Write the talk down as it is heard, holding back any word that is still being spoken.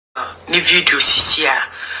Ni video sisia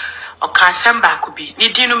o ka samba ko bi ni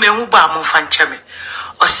dinu mehu ba mo fa ncheme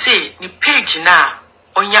o say ni page na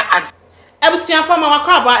onya Ebusian for mama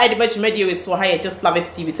kwaba ediba jumedi we so ha just love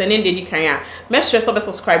TV send in the kan make sure so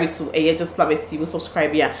subscribe to just love TV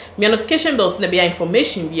subscribe ya me notification bells na be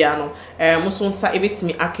information bia no muso nsa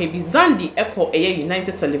ebetimi akabi Xandy eko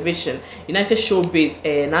United Television United Showbiz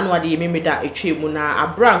na no ade memeda etwe mu na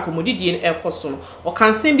abran komodidie ekoso no o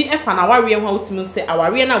kan sen bi efa na ware ho utimi se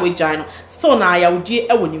aware na wejan no still na ayawdie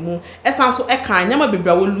ewo ni mu esan so eka nyama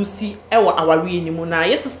bebra wo Lucy ewo aware ni mu na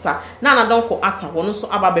yes sister na donko ata wono so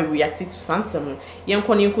aba be react to sansem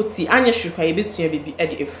yenko ne nkuti anya hwekwa yebesua bibi e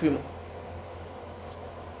de efrim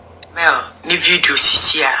mel ni video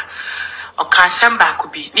sisia o ka samba ko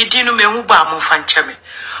bi ni dinu mehu ba mo fa ncheme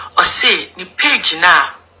o say ni page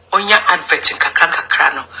na onya advert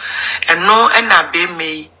kakra no eno na be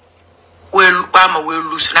me well ama we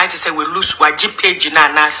lose na say we lose waji page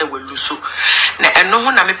na say we lose na eno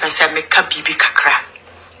ho na me pese me ka bibi kakra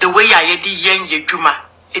the way ya yedi yen yedwuma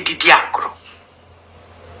edidi agro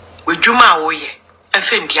Wejuma oye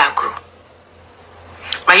enfendi agro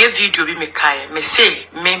my video bi me kai me say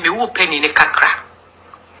me wo penny ne kakra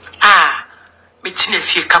me tine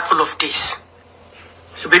fie couple of days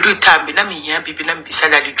e bedu time bi na me hia bibi na mbisa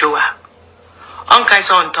da de jowa on kai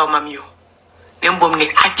so on to mamio ne mbom ne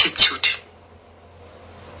attitude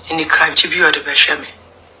any crunchy bi o de be hwe me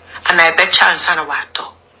and I bet chance na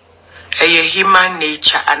wato human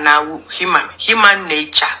nature and human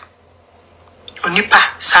nature onipa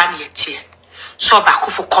sani yetie so ba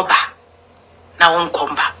kofo koba na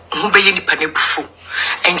wonkomba hu beye nipa ne bufu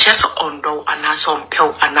enche so ondo anaso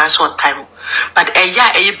mpel anaso time but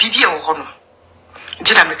eye bibia wo hono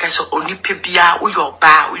ndina meka so onipa bia uyo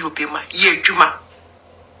ba uyo bema ye adwuma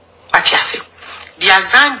atiase dia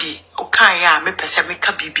Xandy okan ya me pese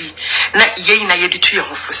meka bibi na ye na ye de tu ye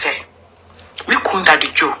ho fose me kunda de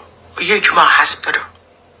jo ye adwuma hospital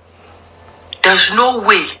there's no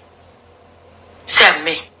way say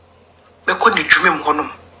me ko ne dwuma mu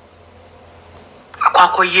honom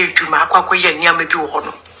akwa ye dwuma akwa ye niam bi wo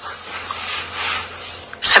honom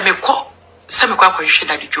se me ko akwa hwe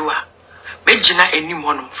da de joa me gina enim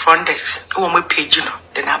honom front desk wo mo page no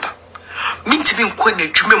de na ba minti nko ne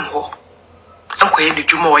dwuma mu ho enko ye ne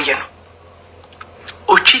dwuma wo ye no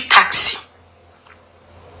ochi taxi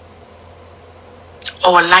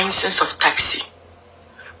or license of taxi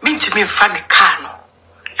minti me fa ne car no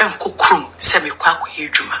enko krum se me kwa ye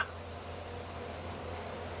dwuma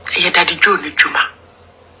ye daddy Joe ne dwuma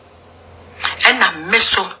ena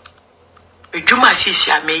meso dwuma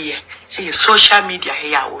sisi ameye ye social media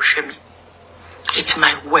here ya wo hwe me it's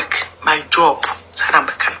my work my job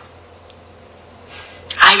sarambekan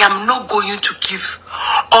I am not going to give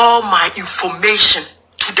all my information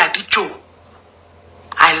to Daddy Joe.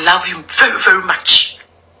 I love him very, very much.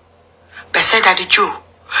 But say Daddy Joe,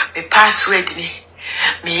 my password ni,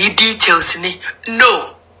 my details ni.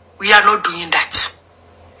 No, we are not doing that.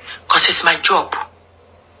 Because it's my job.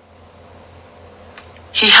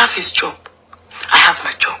 He have his job. I have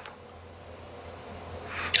my job.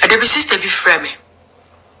 And the sister be frame me.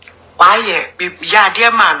 Why yeah,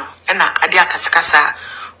 dear man, and I dear kaskasa.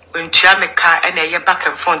 When Tiameka and a back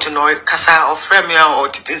and front and or Casa or Fremia or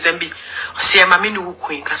Titinzembi, or see a mammy who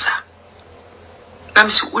queen Casa.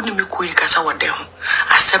 Nams wouldn't be queen Casa or them.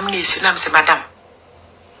 As some niece, Nams, madam.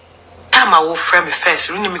 Tama will frame me first,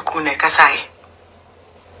 running me kune Casai.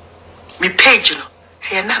 Me page, no,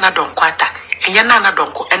 and Nana don't quata, and Yanana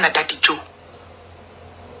don't go and a Daddy Joe.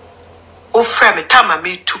 Oh, frame Tama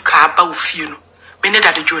me to car bow funeral, me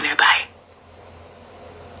Daddy Joe nearby.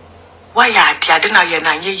 Why ya didn't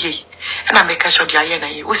ye and I make a shot ya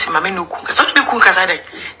ye was my menu kunkas.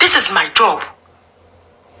 This is my job.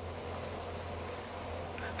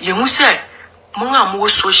 You must say Munga more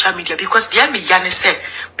social media because the me Yana said,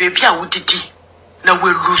 baby, I would did now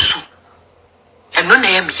we'll lose and no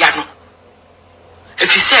name Yano.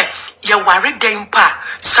 If you say you worried them pa,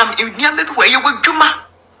 some near maybe where you will do ma.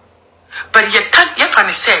 But you can't yet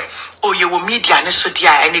funny say, oh, you will meet Yana so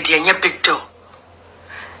dear and it in your big door.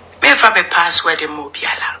 Me fa me password e mo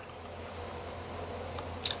biala.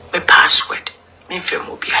 Me password me fa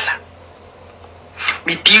mo biala.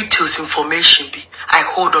 Me details information be I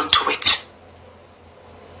hold on to it.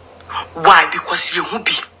 Why? Because you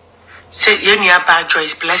be say any bad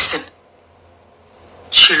joy's blessing.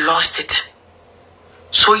 She lost it.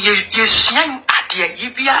 So you young idea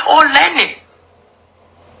you be all learning.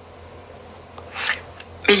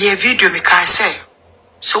 Me ye video me can say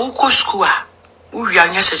so who go school we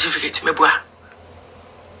are your certificate, me boy.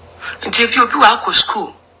 And if you go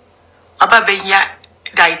school, about being a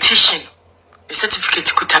dietitian, a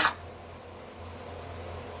certificate kutano.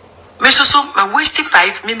 Me so my wasted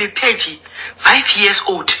 5 me page 5 years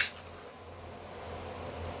old.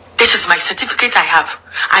 This is my certificate I have.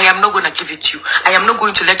 I am not going to give it to you. I am not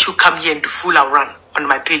going to let you come here and do fool around on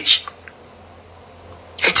my page.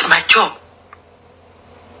 It's my job.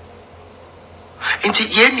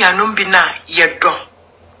 Inti yen ya numbina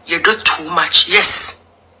you do too much. Yes.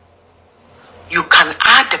 You can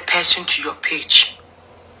add the person to your page.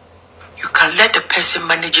 You can let the person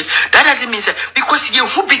manage it. That doesn't mean that because you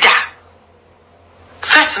who be that.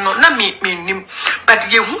 First, no, not me,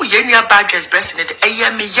 but you who ye near bad dress breast in it, a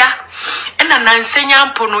yammy ya, and an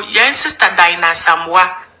ansenya pono, yen sister Dina Samwa,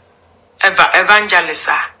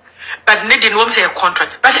 evangelisa, but needing won't say a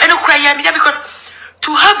contract, but I don't cry yammy because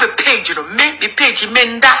to have a page, you know, make the page,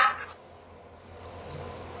 menda.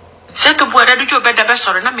 Say to boy, I do your better best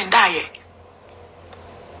or not menda ye.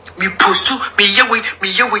 Me post to me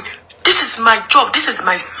yewe. This is my job, this is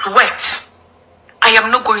my sweat. I am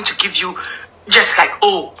not going to give you. Just like,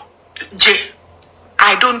 oh, Jay,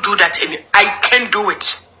 I don't do that anymore. I can't do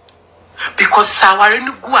it. Because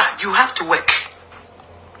Sawarenu Gua, you have to work.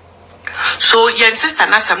 So, your sister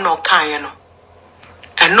Nasam no can,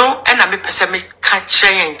 and no, and I may person can't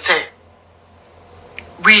share and say,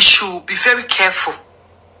 we should be very careful.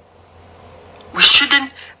 We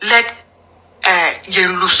shouldn't let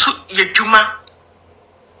Yelusu Yeduma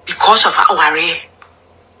because of our area.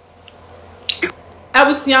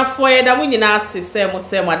 Abusia for da munyi na asese mo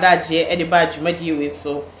se madaje e de ba dwumadi we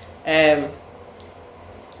so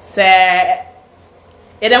se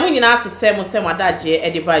e da munyi na asese mo se madaje e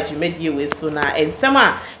de ba dwumadi we so na ensem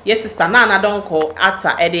a ye sister na na donko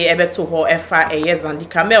ata e de ebeto ho efa Xandy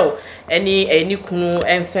Kemel eni kunu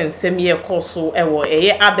ensensem ye koso ewo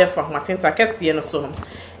eye abefa ho atenta kese no so no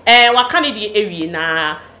wakane di ewie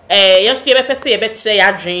na yeso ye bepese ye be kire ya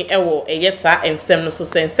adwen ewo sa ensem no so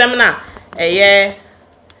sensem na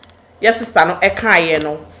yes sister no ekaye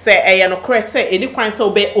no say no kre say any kwan say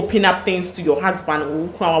obe open up things to your husband who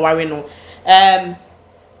kwan waware no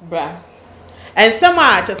bra and some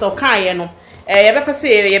just okaye no ye be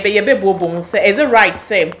say ye be bobo say is it right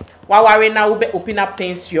say waware na obe open up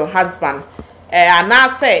things to your husband and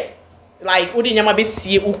now say like odi nyama be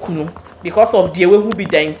sie ukunu because of the way who be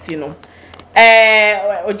dancing no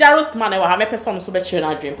ojaros man e wa ha me person so be chere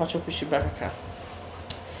na adwen pacho fish brakaka.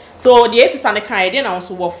 So the sister ne kan dey na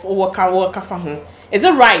also work for home. Is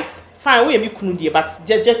it right? Fine, we me kunu dey, but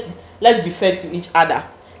just let's be fair to each other.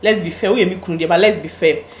 Let's be fair. We me kunu dey, but let's be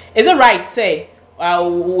fair. Is it right say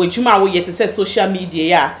wejuma we yet say social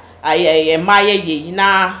media ya my ye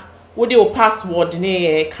na wo dey password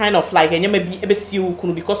ne kind of like enya be ebesi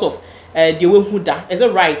kunu because of the way who da. Is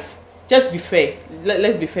it right? Just be fair.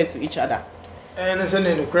 Let's be fair to each other. And it's in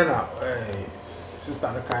the Ukraine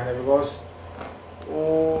sister ne kind because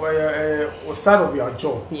side of your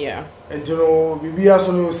job. Yeah. And you know, we are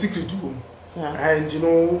so no secret room. And you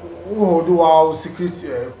know, who do our secret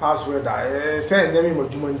password? I say them in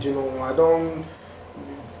my you know, I don't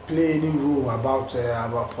play any rule about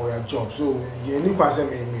for your job. So the new person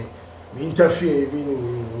me interfere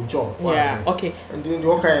with job. Yeah. Okay. And then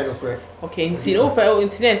what kind of correct? Okay.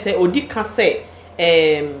 Inti say odi ka say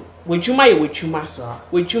wejuma ye wejuma.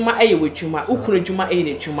 Wejuma ye wejuma. Ukunu juma ye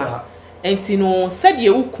ne juma. And you know, said ye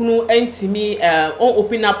ukunu entimi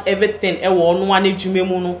open up everything e wo no ane dwuma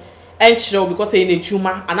mu no enchiro because e na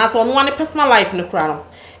dwuma and as ono ane personal life no kra no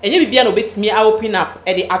enye bibia no betimi a open up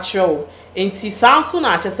e de achiro enti sanso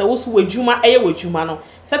na achese wo so wadwuma e ye wadwuma no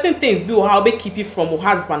certain things be how be keep it from your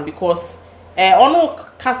husband because ono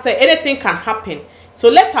ka say anything can happen. So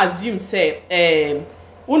let's assume say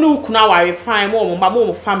unu ukunu aware fine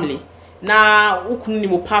mo family na ukunu ni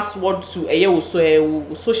mo password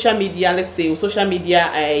to social media, let's say social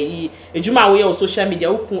media ejuma we social media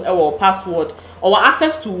ukunu our password or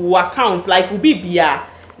access to account like ubi bia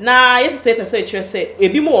na yes say person say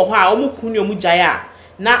ebi mo ho a omukunu omu jaya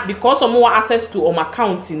na because omo access to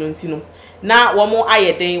account no na womo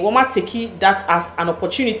ayeden womo take that as an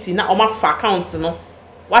opportunity na omo fa account no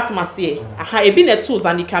what must say aha ebi na tools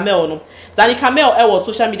Xandy Kemel no Xandy Kemel was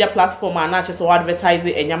social media platform and not just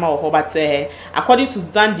advertising enyama or but according to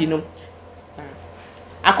Xandy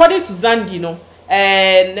no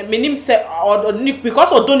and minim say because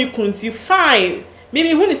odoni kunti fine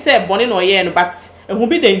mimi hu ni say bone no ye no but ehun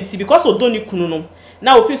bi denti because odoni kunu no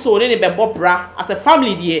na ofi so ne be bobra as a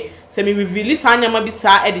family die say me release anyama bi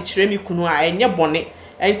sa e de kire mi kunu a enye bone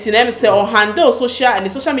enti na me say o handle social and the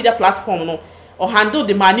social media platform no or handle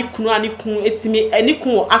the money kunu ani kun etimi any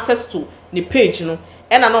kun access to the page no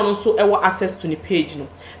and no so e access to the page no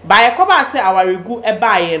by e cover say our regu e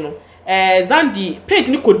baaye no Xandy page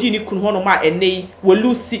ni kodi ni kunu hono ma enei wo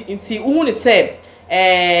Lucy nti uhu ne say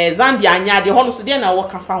Xandy anya de hono so de na wo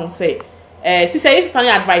kafa ho say si say is stand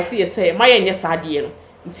advice ye say ma ye nye saade no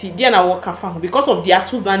nti de na wo kafa ho because of the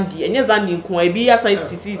atu Xandy enye Xandy nko abi ya say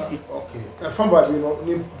sisi okay famba be no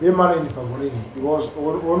ni be man ni pabone ni because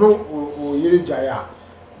ono o yiri jaya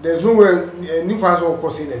there's no way ni kwanso ko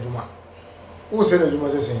say na juma o say na juma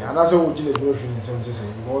say anase wo ji na juma fi ni say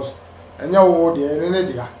because enya wo de ene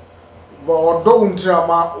dia but don't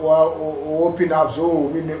drama or open up so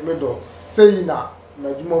me do say na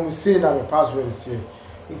juma mu say na me password say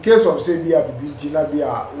in case of say be a BBT na be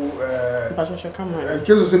a in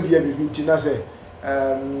case of say be a BBT na say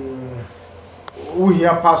we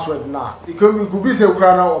hear password na it could be say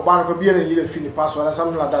kra na oba no be na you fit the password or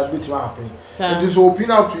something like that bit ma happen it is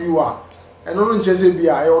open up to you and no nche be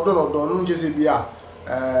a no nche be a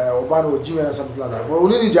oba no Gmail or something like that but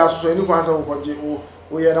only need just so any kwansa wo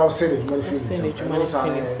we are now sending money fees okay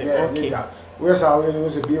we say we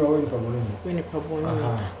say be we ni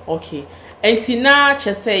paboni okay enti na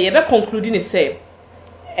che say ye be concluding say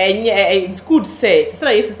it's good say it's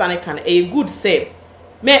like sister na can a good say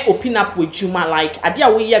me open up with juma like ade a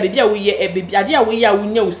we ya baby a we ye baby ade a we ya we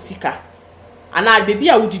nya usika ana baby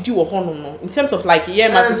a we didi wo hono no in terms of like yeah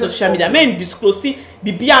my social media men disclose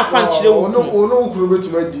bibi a fan chire wo no kuro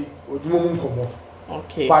betuma di oduma mu nkomo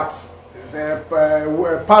okay but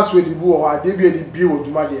password bu o ade bi edi bi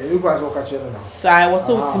oduma de e kwa so ka chere na sai wo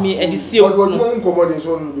so utimi edi sie oduma mu nkomo de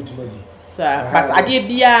so no betuma di but ade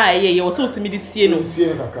bia ye wo so utimi di sie no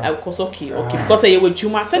because okay because ye wo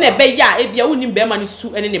juma se na be ya e bia wonim be ma ne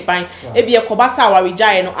su ene ne ban e bia kobasa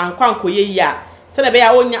awarejae no ankwanko ye ya se na be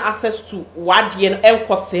ya wonya access to wade no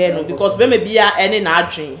enkose no because be ma bia ene na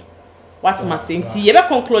adwen what ma say nti ye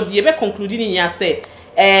be conclude ni ya say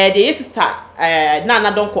the sister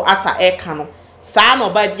na donko ata e ka no saa na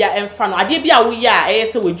oba bia emfa no ade bia wo ya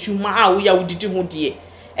se wo juma a wo ya wo didi ho de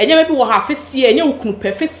enye me bi wo ha fesie enye wo kunu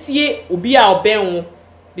pefesie obi a obenwo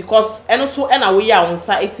because eno so na wo ya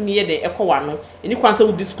wonsa etimi ye de ekowa no eni kwanse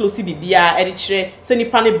wo disclose bibia e de kire se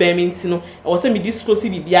nipa ne ban mi nti no e wo se mi disclose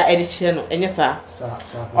bibia e de kire no enye sa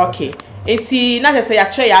okay enti na se ya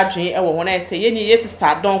kire ya adwen e wo ho na se ye ni ye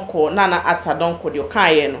sister donko na ata donko de o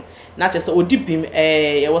kan ye no na se odibim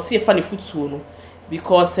e wo se fa ne futuo no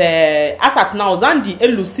because as at now Xandy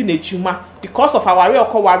elusi na juma because of our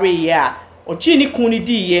worry here ochi ni kun ni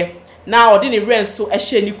di ye na odi ni rent so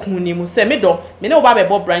ehye ni kun ni mu se me do me ne oba be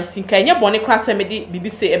bo brantin kan nye bone kra se me di bibi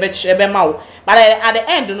se ebe ma wo but at the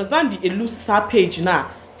end no Xandy elusi sa page na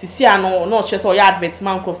sisi ano no che so ya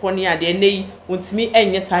advertisement microphone ya de nei wontimi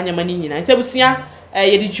enye sa nyama ni nyina ntabusua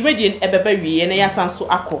ye di dwumedie ebeba wie na ya sanso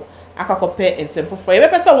akakopɛ ensɛmfofo ye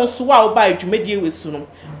bepɛ sɛ won so wa wo ba dwumedie wesu no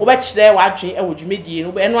wo bɛ kyerɛ wa adwen e wo dwumedie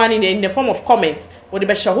no eno ani in the form of comment wo de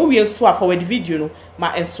bɛ hye ho wie so afa wadi video no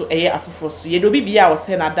ma enso eye afoforo so ye do bibia wo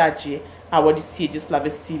sɛ na dagie a wo de see this Love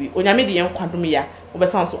TV onyame de yen kwadom ya wo bɛ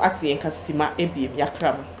sanso ate yen kasima ebiem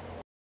yakram